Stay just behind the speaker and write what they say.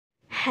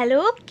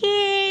Hello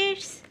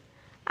kids.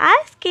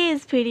 आज के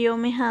इस वीडियो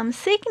में हम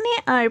सीखने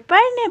और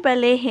पढ़ने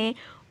वाले हैं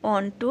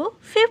 1 to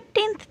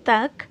 15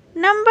 तक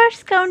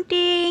नंबर्स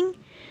काउंटिंग।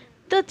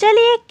 तो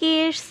चलिए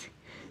किड्स,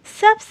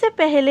 सबसे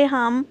पहले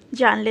हम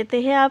जान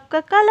लेते हैं आपका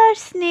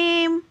कलर्स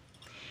नेम।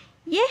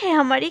 ये है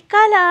हमारी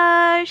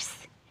कलर्स।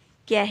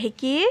 क्या है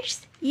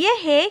किड्स? ये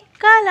है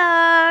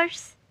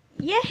कलर्स।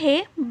 ये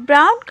है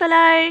ब्राउन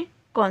कलर।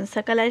 कौन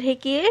सा कलर है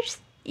किड्स?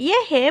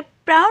 ये है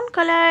ब्राउन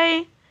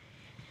कलर।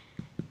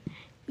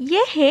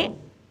 ये है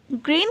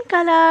ग्रीन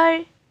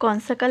कलर। कौन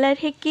सा कलर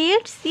है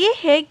किड्स? ये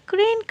है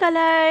ग्रीन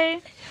कलर।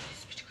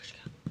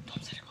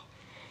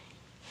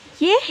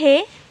 ये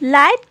है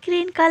लाइट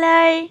ग्रीन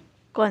कलर।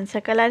 कौन सा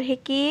कलर है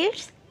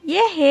किड्स?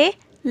 ये है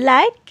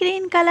लाइट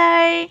ग्रीन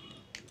कलर।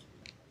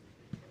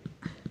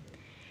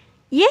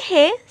 ये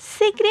है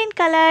सी ग्रीन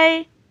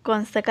कलर।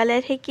 कौन सा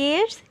कलर है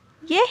किड्स?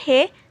 ये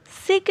है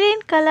सी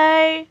ग्रीन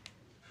कलर।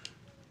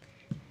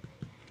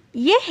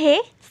 ये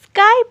है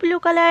स्काई ब्लू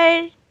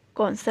कलर।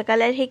 कौन सा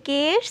कलर है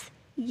किड्स?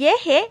 ये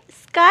है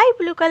स्काई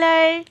ब्लू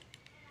कलर।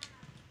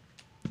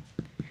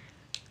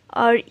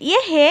 और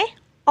ये है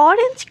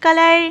ऑरेंज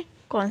कलर।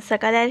 कौन सा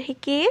कलर है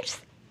किड्स?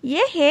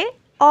 ये है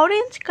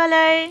ऑरेंज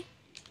कलर।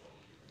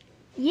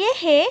 ये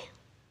है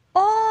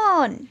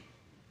ऑन।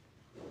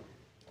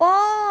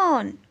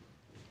 ऑन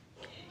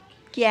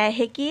क्या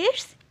है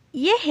किड्स?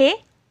 ये है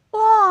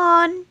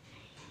ऑन।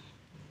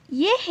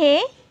 ये है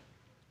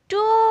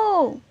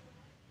टू।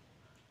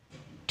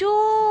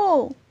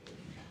 टू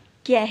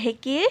क्या है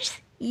किड्स?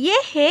 ये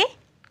है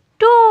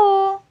टू।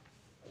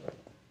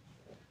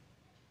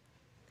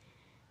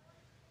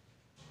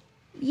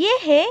 ये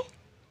है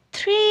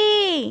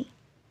थ्री।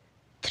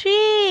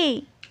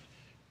 थ्री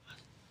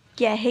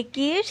क्या है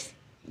किड्स?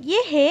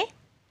 ये है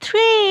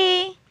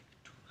थ्री।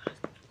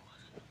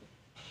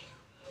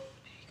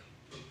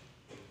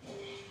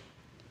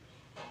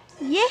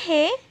 ये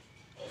है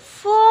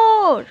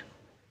फोर।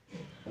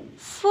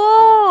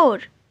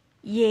 फोर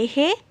ये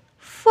है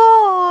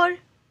फोर।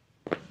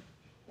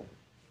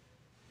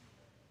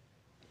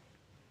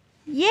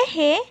 ये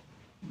है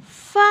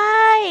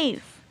फाइव।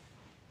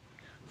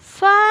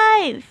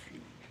 फाइव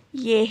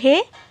ये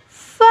है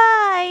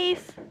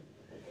फाइव।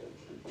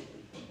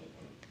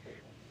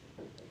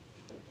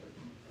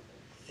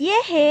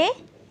 ये है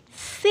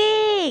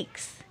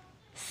सिक्स।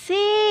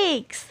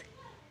 सिक्स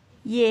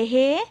ये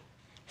है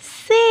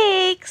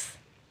सिक्स।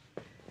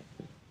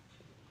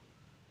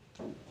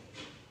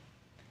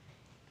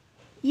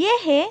 ये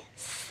है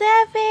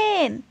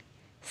सेवन।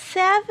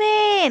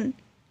 सेवन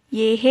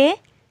ये है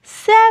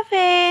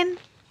सेवन।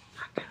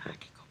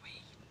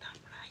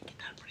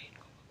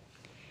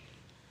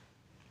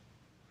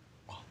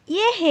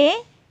 ये है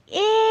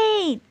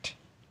एट।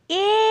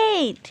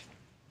 एट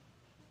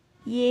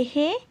ये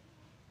है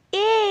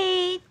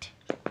एट।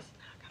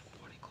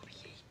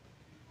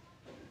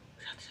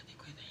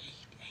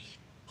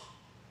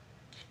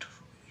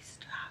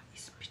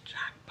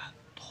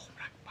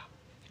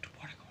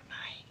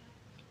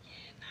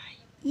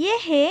 ये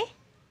है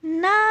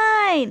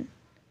नाइन।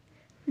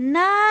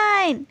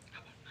 नाइन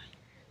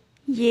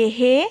ये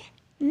है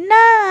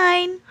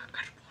नाइन।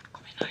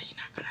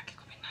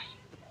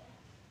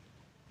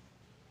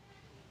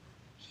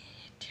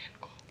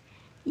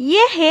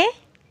 ये है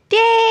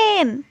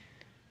टेन।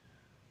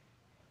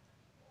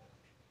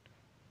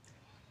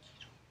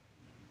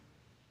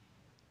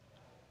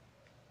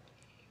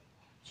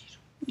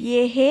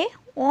 ये है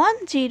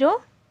 10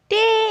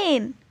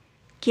 टेन।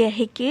 क्या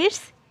है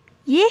किड्स?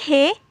 ये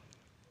है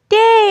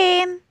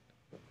 10।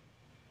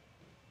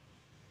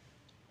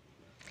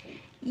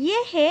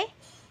 ये है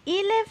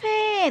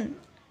 11।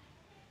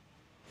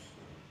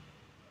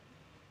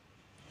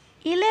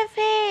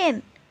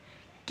 11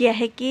 क्या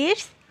है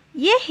किड्स?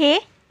 ये है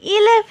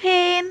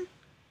 11।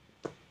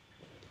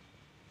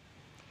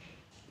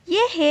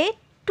 ये है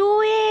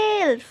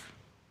 12।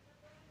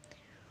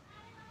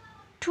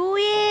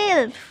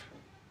 12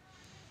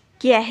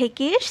 क्या है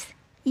किड्स?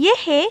 ये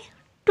है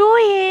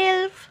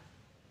 12।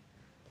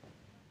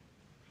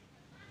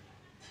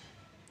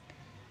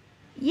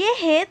 ये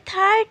है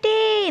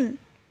 13।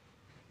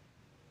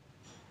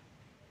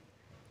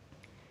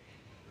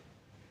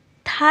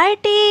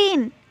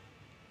 13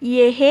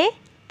 ये है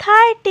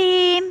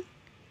 13।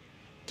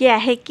 क्या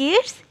है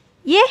किड्स?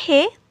 ये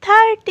है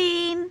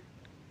 13।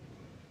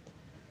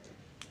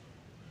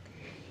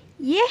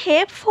 ये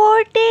है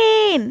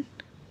 14।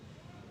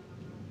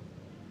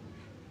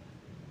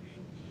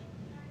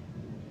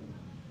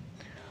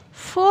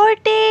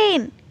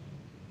 14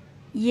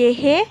 ये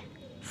है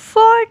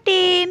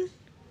 14।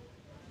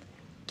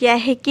 क्या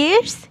है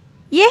किड्स?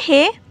 ये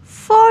है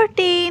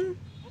 14।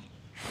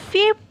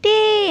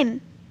 15।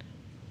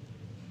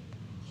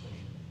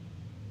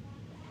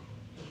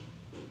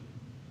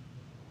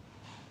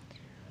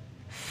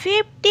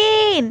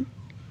 15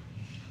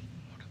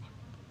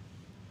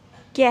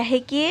 क्या है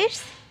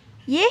किड्स?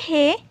 ये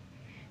है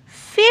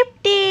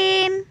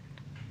 15।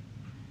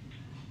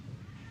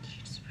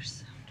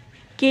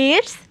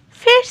 किड्स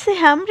फिर से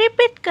हम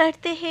रिपीट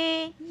करते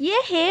हैं।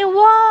 ये है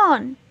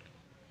 1,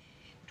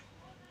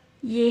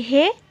 ये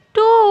है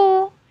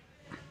 2,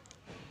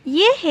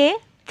 ये है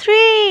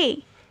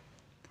 3,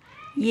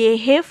 ये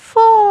है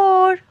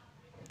 4,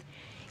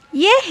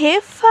 ये है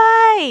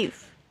 5,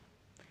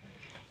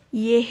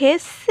 ये है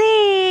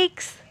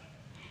 6,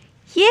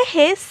 ये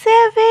है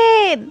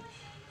 7,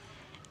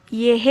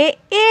 ये है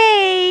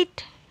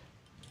 8,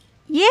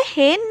 ये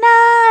है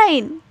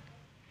 9,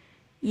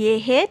 ये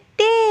है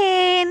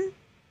 10,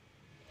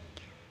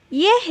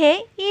 ये है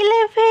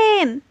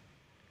 11,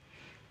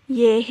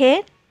 ये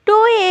है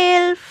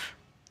 12,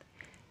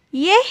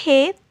 ये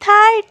है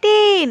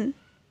 13,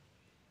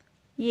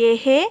 ये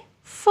है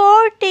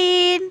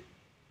 14,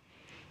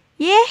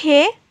 ये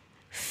है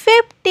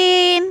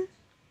 15।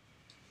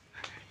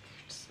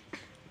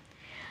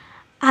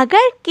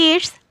 अगर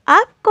किड्स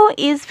आपको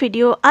इस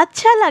वीडियो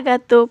अच्छा लगा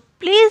तो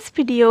प्लीज़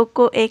वीडियो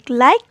को एक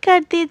लाइक कर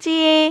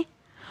दीजिए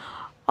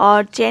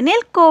और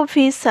चैनल को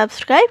भी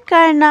सब्सक्राइब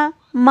करना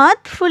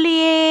मत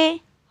भूलिए।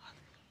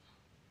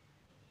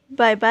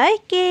 Bye by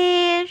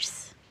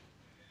Keats.